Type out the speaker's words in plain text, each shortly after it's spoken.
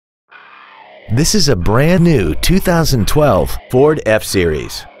This is a brand new 2012 Ford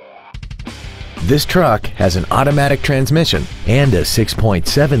F-Series. This truck has an automatic transmission and a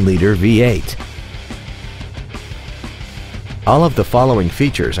 6.7-liter V8. All of the following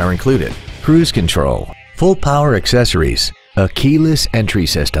features are included: cruise control, full power accessories, a keyless entry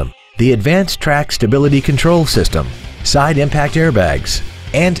system, the advanced track stability control system, side impact airbags,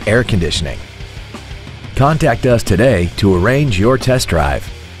 and air conditioning. Contact us today to arrange your test drive.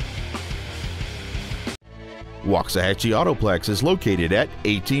 Waxahachie Autoplex is located at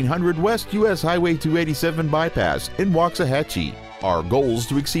 1800 West US Highway 287 Bypass in Waxahachie. Our goal is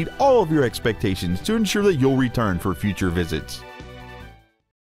to exceed all of your expectations to ensure that you'll return for future visits.